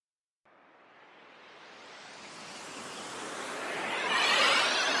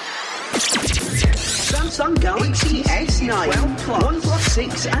Samsung Galaxy S9, OnePlus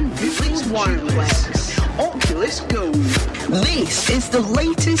 6 and Google's Wireless, Oculus Go. This is the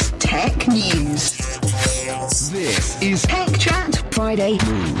latest tech news. This is Tech Chat Friday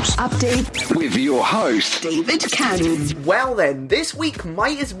News Update with your host, David Cannon. Well then, this week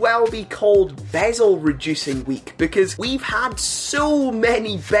might as well be called Bezel Reducing Week because we've had so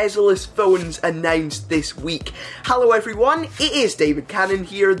many bezel-less phones announced this week. Hello everyone, it is David Cannon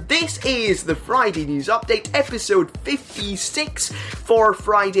here. This is the Friday News Update, episode 56 for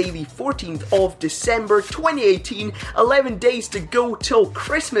Friday the 14th of December 2018. 11 days to go till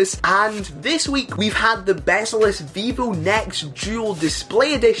Christmas, and this week we've had the bezel-less Vivo Nex Dual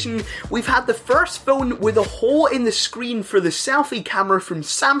Display Edition. We've had the first phone with a hole in the screen for the selfie camera from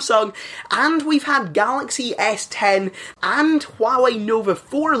Samsung, and we've had Galaxy S10 and Huawei Nova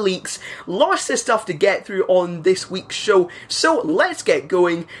 4 leaks. Lots of stuff to get through on this week's show, so let's get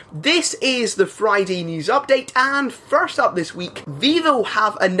going. This is the Friday News Update, and first up this week, Vivo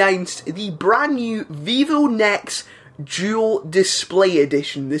have announced the brand new Vivo Nex Dual Display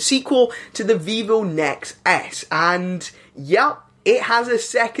Edition, the sequel to the Vivo Nex S, and yep, it has a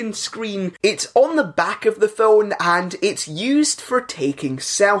second screen. It's on the back of the phone and it's used for taking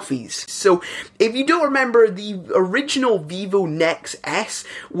selfies. So if you don't remember, the original Vivo Nex S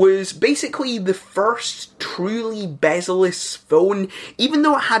was basically the first truly bezel-less phone. Even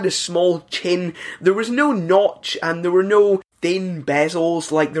though it had a small chin, there was no notch and there were no thin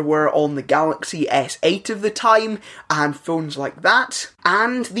bezels like there were on the Galaxy S8 of the time and phones like that.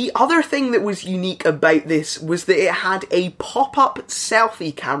 And the other thing that was unique about this was that it had a pop-up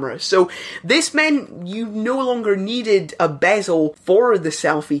selfie camera. So this meant you no longer needed a bezel for the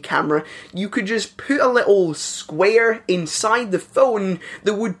selfie camera. You could just put a little square inside the phone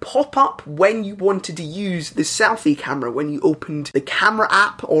that would pop up when you wanted to use the selfie camera, when you opened the camera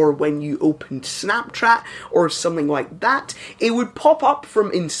app or when you opened Snapchat or something like that. It would pop up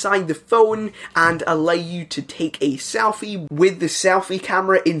from inside the phone and allow you to take a selfie with the selfie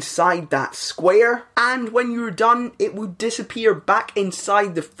camera inside that square, and when you were done it would disappear back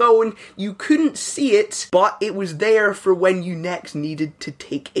inside the phone. You couldn't see it, but it was there for when you next needed to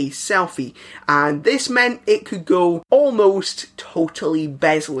take a selfie, and this meant it could go almost totally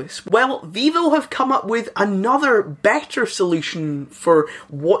bezel-less. Well, Vivo have come up with another better solution for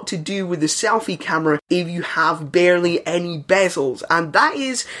what to do with the selfie camera if you have barely any bezels, and that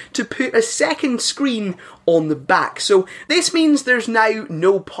is to put a second screen on the back. So this means there's now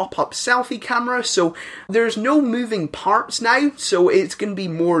no pop-up selfie camera, so there's no moving parts now, so it's going to be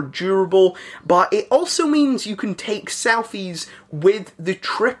more durable, but it also means you can take selfies with the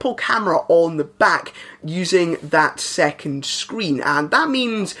triple camera on the back using that second screen, and that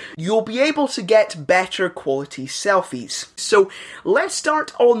means you'll be able to get better quality selfies. So let's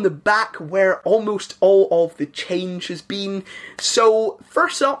start on the back where almost all of the change has been. So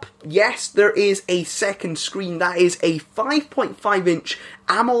first up, yes, there is a second screen. That is a 5.5 inch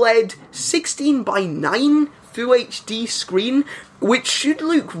AMOLED 16:9 Full HD screen, which should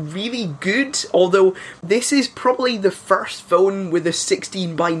look really good, although this is probably the first phone with a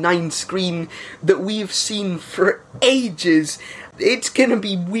 16:9 screen that we've seen for ages. It's gonna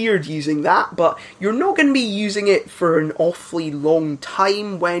be weird using that, but you're not gonna be using it for an awfully long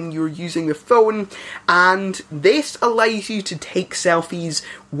time when you're using the phone, and this allows you to take selfies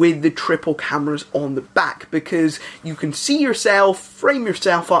with the triple cameras on the back because you can see yourself, frame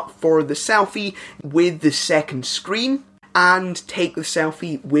yourself up for the selfie with the second screen and take the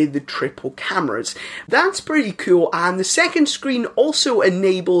selfie with the triple cameras. That's pretty cool, and the second screen also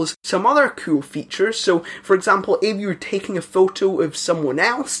enables some other cool features. So for example, if you're taking a photo of someone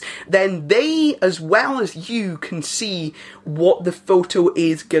else, then they as well as you can see what the photo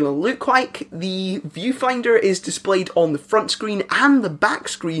is gonna look like. The viewfinder is displayed on the front screen and the back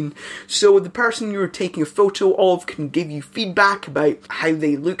screen, so the person you're taking a photo of can give you feedback about how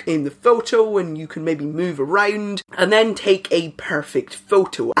they look in the photo, and you can maybe move around and then take a perfect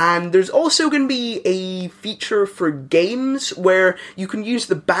photo. And there's also going to be a feature for games where you can use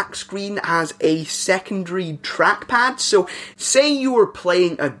the back screen as a secondary trackpad. So say you were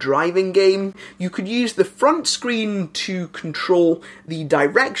playing a driving game, you could use the front screen to control the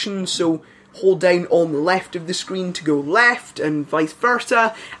direction, so hold down on the left of the screen to go left and vice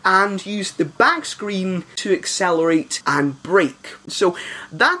versa, and use the back screen to accelerate and brake. So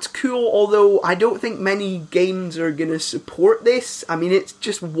that's cool, although I don't think many games are going to support this. I mean, it's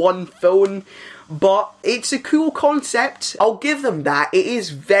just one phone, but it's a cool concept. I'll give them that. It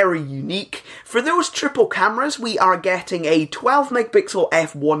is very unique. For those triple cameras, we are getting a 12 megapixel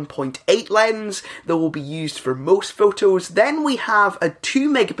f1.8 lens that will be used for most photos. Then we have a 2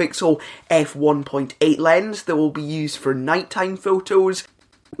 megapixel f1.8 lens that will be used for nighttime photos,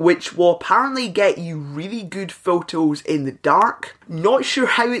 which will apparently get you really good photos in the dark. Not sure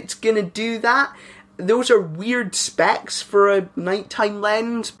how it's gonna do that. Those are weird specs for a nighttime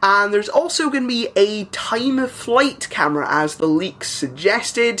lens. And there's also going to be a time of flight camera, as the leaks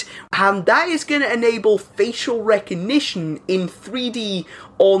suggested, and that is going to enable facial recognition in 3D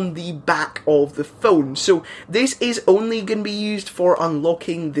on the back of the phone. So this is only going to be used for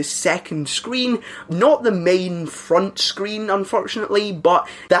unlocking the second screen, not the main front screen, unfortunately, but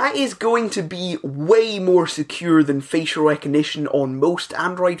that is going to be way more secure than facial recognition on most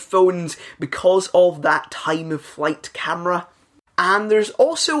Android phones because of that time of flight camera. And there's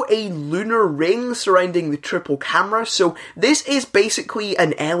also a lunar ring surrounding the triple camera, so this is basically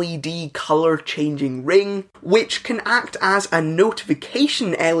an LED colour changing ring, which can act as a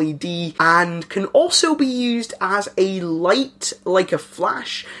notification LED and can also be used as a light, like a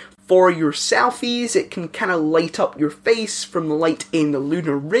flash, for your selfies. It can kind of light up your face from the light in the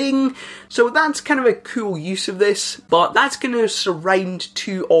lunar ring. So that's kind of a cool use of this, but that's going to surround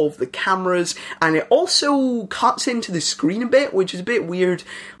two of the cameras, and it also cuts into the screen a bit, which is a bit weird.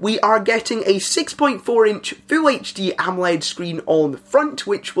 We are getting a 6.4 inch Full HD AMOLED screen on the front,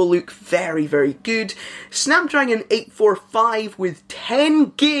 which will look very, very good. Snapdragon 845 with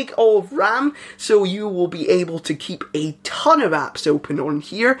 10 gig of RAM, so you will be able to keep a ton of apps open on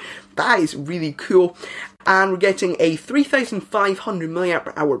here. That is really cool. And we're getting a 3500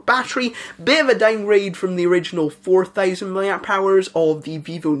 mAh battery, bit of a downgrade from the original 4000 mAh of the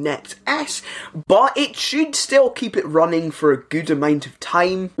Vivo Nex S, but it should still keep it running for a good amount of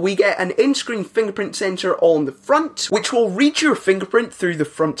time. We get an in-screen fingerprint sensor on the front, which will read your fingerprint through the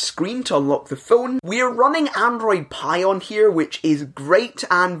front screen to unlock the phone. We are running Android Pie on here, which is great,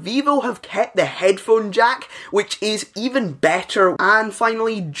 and Vivo have kept the headphone jack, which is even better. And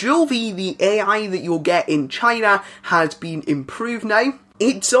finally, Jolvi, the AI that you'll get in China, has been improved now.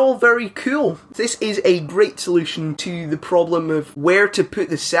 It's all very cool. This is a great solution to the problem of where to put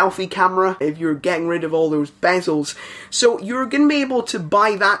the selfie camera if you're getting rid of all those bezels. So you're going to be able to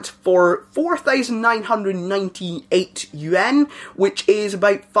buy that for 4,998 yuan, which is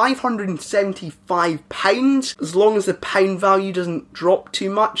about £575, as long as the pound value doesn't drop too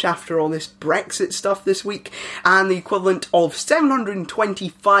much after all this Brexit stuff this week, and the equivalent of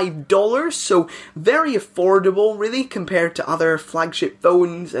 $725, so very affordable really compared to other flagship phones.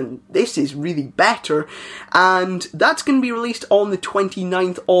 And this is really better, and that's going to be released on the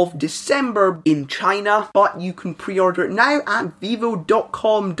 29th of December in China, but you can pre-order it now at vivo.com.cn.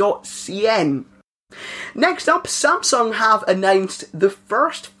 Next up, Samsung have announced the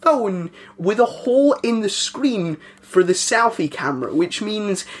first phone with a hole in the screen for the selfie camera, which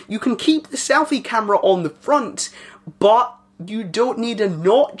means you can keep the selfie camera on the front, but you don't need a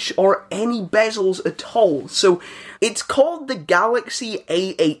notch or any bezels at all. So it's called the Galaxy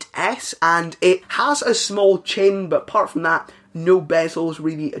A8s, and it has a small chin, but apart from that, no bezels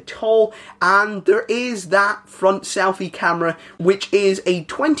really at all. And there is that front selfie camera, which is a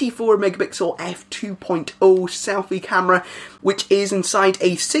 24 megapixel f2.0 selfie camera, which is inside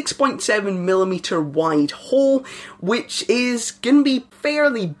a 6.7mm wide hole, which is going to be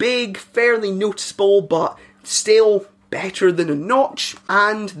fairly big, fairly noticeable, but still better than a notch.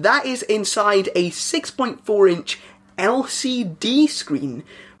 And that is inside a 6.4 inch LCD screen.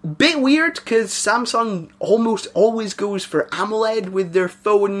 Bit weird, because Samsung almost always goes for AMOLED with their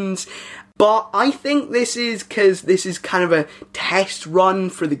phones, but I think this is because this is kind of a test run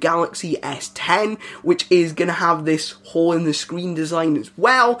for the Galaxy S10, which is going to have this hole in the screen design as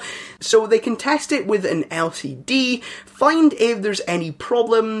well. So they can test it with an LCD, find if there's any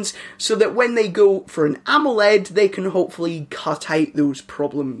problems, so that when they go for an AMOLED, they can hopefully cut out those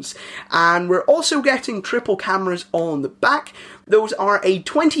problems. And we're also getting triple cameras on the back. Those are a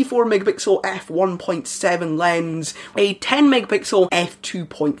 24 megapixel f1.7 lens, a 10 megapixel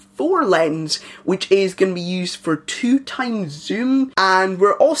f2.4 lens, which is going to be used for 2x zoom, and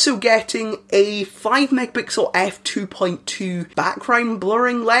we're also getting a 5 megapixel f2.2 background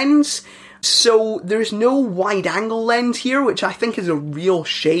blurring lens. So there's no wide angle lens here, which I think is a real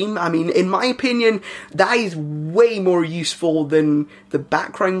shame. I mean, in my opinion, that is way more useful than the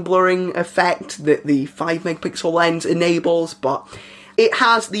background blurring effect that the 5 megapixel lens enables, but It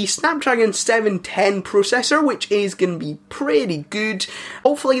has the Snapdragon 710 processor, which is going to be pretty good.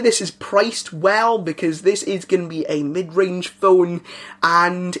 Hopefully this is priced well, because this is going to be a mid-range phone,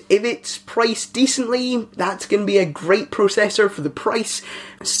 and if it's priced decently, that's going to be a great processor for the price,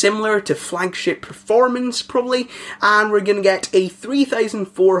 similar to flagship performance probably, and we're going to get a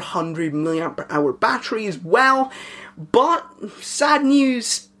 3400 mAh battery as well. But sad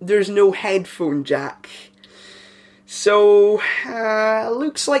news, there's no headphone jack. So,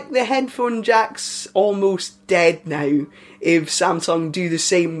 looks like the headphone jack's almost dead now, if Samsung do the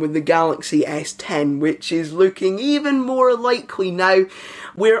same with the Galaxy S10, which is looking even more likely now.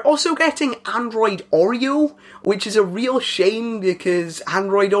 We're also getting Android Oreo, which is a real shame because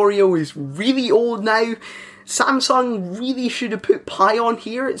Android Oreo is really old now. Samsung really should have put Pi on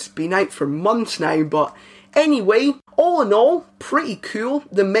here, it's been out for months now, but anyway, all in all, pretty cool.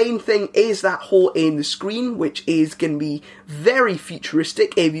 The main thing is that hole in the screen, which is going to be very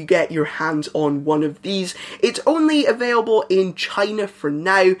futuristic if you get your hands on one of these. It's only available in China for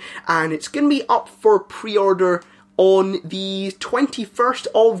now, and it's going to be up for pre-order on the 21st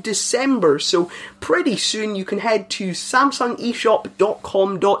of December, so pretty soon. You can head to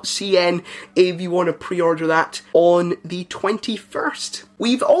samsungeshop.com.cn if you want to pre-order that on the 21st.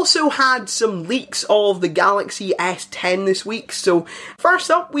 We've also had some leaks of the Galaxy S10 this week, so first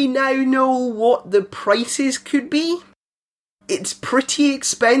up, we now know what the prices could be. It's pretty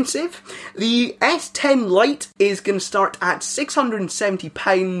expensive. The S10 Lite is going to start at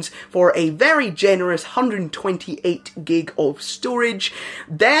 £670 for a very generous 128 gig of storage.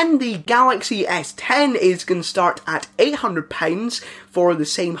 Then the Galaxy S10 is going to start at £800 for the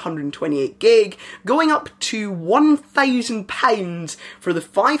same 128 gig, going up to £1,000 for the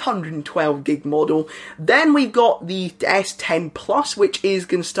 512 gig model. Then we've got the S10 Plus, which is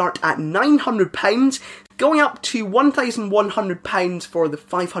going to start at £900, going up to £1,100 for the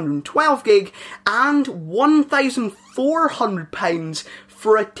 512 gig, and £1,400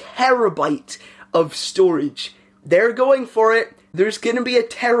 for a terabyte of storage. They're going for it. There's going to be a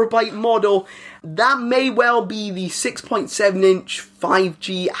terabyte model. That may well be the 6.7-inch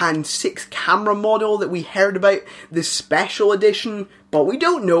 5G and 6 camera model that we heard about, the special edition, but we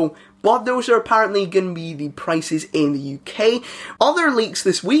don't know. But those are apparently going to be the prices in the UK. Other leaks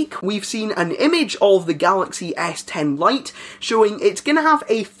this week, we've seen an image of the Galaxy S10 Lite showing it's going to have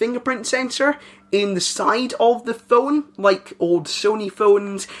a fingerprint sensor in the side of the phone, like old Sony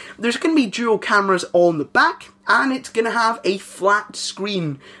phones. There's going to be dual cameras on the back, and it's going to have a flat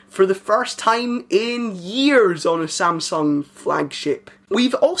screen for the first time in years on a Samsung flagship.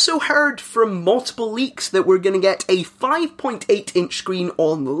 We've also heard from multiple leaks that we're going to get a 5.8-inch screen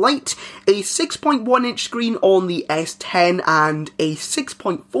on the Lite, a 6.1-inch screen on the S10, and a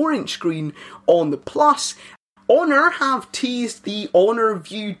 6.4-inch screen on the Plus. Honor have teased the Honor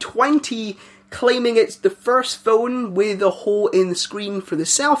View 20, claiming it's the first phone with a hole in the screen for the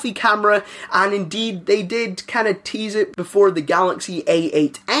selfie camera, and indeed they did kind of tease it before the Galaxy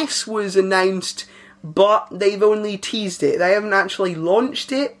A8s was announced, but they've only teased it. They haven't actually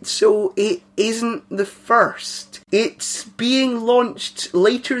launched it, so it isn't the first. It's being launched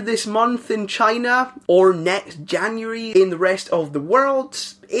later this month in China, or next January in the rest of the world.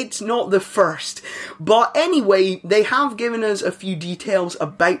 It's not the first. But anyway, they have given us a few details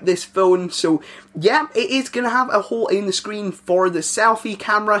about this phone, so yeah, it is going to have a hole in the screen for the selfie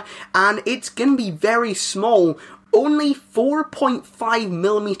camera, and it's going to be very small. Only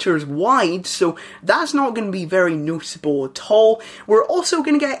 4.5mm wide, so that's not going to be very noticeable at all. We're also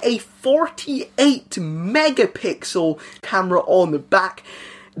going to get a 48 megapixel camera on the back.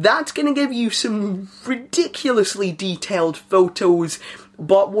 That's going to give you some ridiculously detailed photos,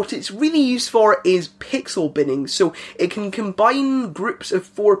 but what it's really used for is pixel binning. So it can combine groups of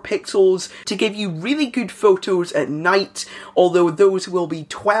 4 pixels to give you really good photos at night, although those will be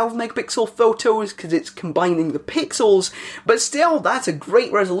 12 megapixel photos because it's combining the pixels, but still, that's a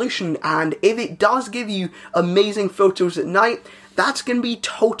great resolution, and if it does give you amazing photos at night, that's going to be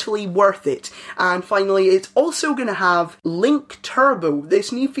totally worth it. And finally, it's also going to have Link Turbo,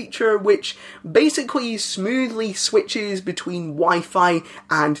 this new feature which basically smoothly switches between Wi-Fi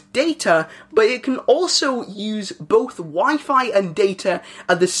and data, but it can also use both Wi-Fi and data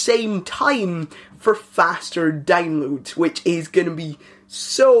at the same time for faster downloads, which is going to be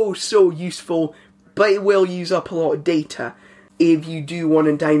so useful, but it will use up a lot of data. if you do want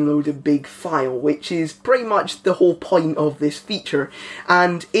to download a big file, which is pretty much the whole point of this feature.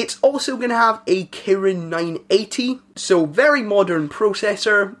 And it's also going to have a Kirin 980, so very modern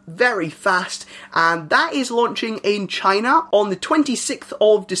processor, very fast, and that is launching in China on the 26th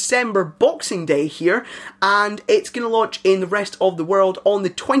of December, Boxing Day here, and it's going to launch in the rest of the world on the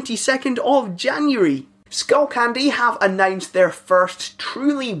 22nd of January. Skullcandy have announced their first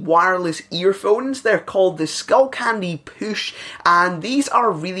truly wireless earphones. They're called the Skullcandy Push, and these are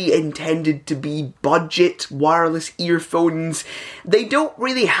really intended to be budget wireless earphones. They don't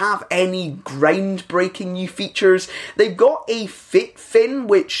really have any groundbreaking new features. They've got a fit fin,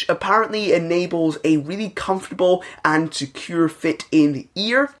 which apparently enables a really comfortable and secure fit in the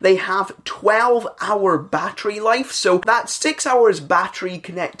ear. They have 12-hour battery life, so that's 6 hours battery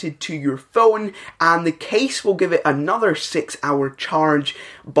connected to your phone, and the case will give it another 6-hour charge,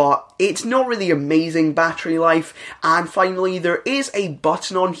 but it's not really amazing battery life. And finally, there is a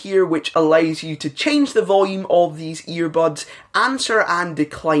button on here which allows you to change the volume of these earbuds, answer and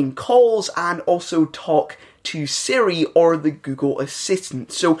decline calls, and also talk to Siri or the Google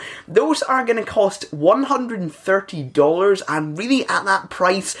Assistant. So those are going to cost $130, and really at that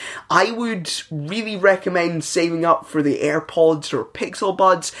price I would really recommend saving up for the AirPods or Pixel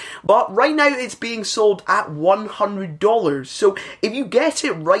Buds, but right now it's being sold at $100. So if you get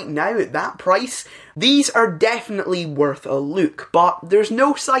it right now at that price, these are definitely worth a look, but there's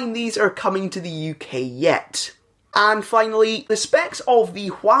no sign these are coming to the UK yet. And finally, the specs of the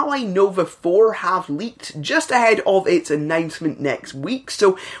Huawei Nova 4 have leaked just ahead of its announcement next week.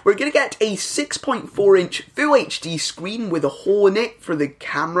 So we're going to get a 6.4-inch Full HD screen with a hole in it for the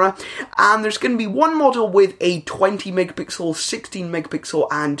camera. And there's going to be one model with a 20 megapixel, 16 megapixel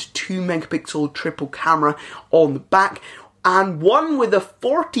and 2 megapixel triple camera on the back, and one with a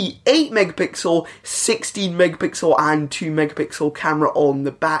 48 megapixel, 16 megapixel and 2 megapixel camera on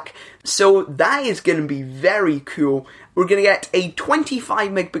the back. So that is going to be very cool. We're going to get a 25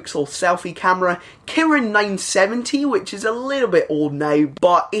 megapixel selfie camera, Kirin 970, which is a little bit old now,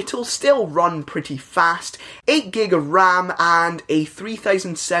 but it'll still run pretty fast, 8GB of RAM and a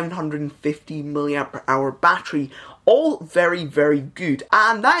 3750 mAh battery. All very, very good.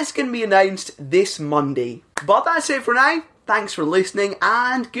 And that is going to be announced this Monday. But that's it for now. Thanks for listening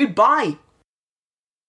and goodbye.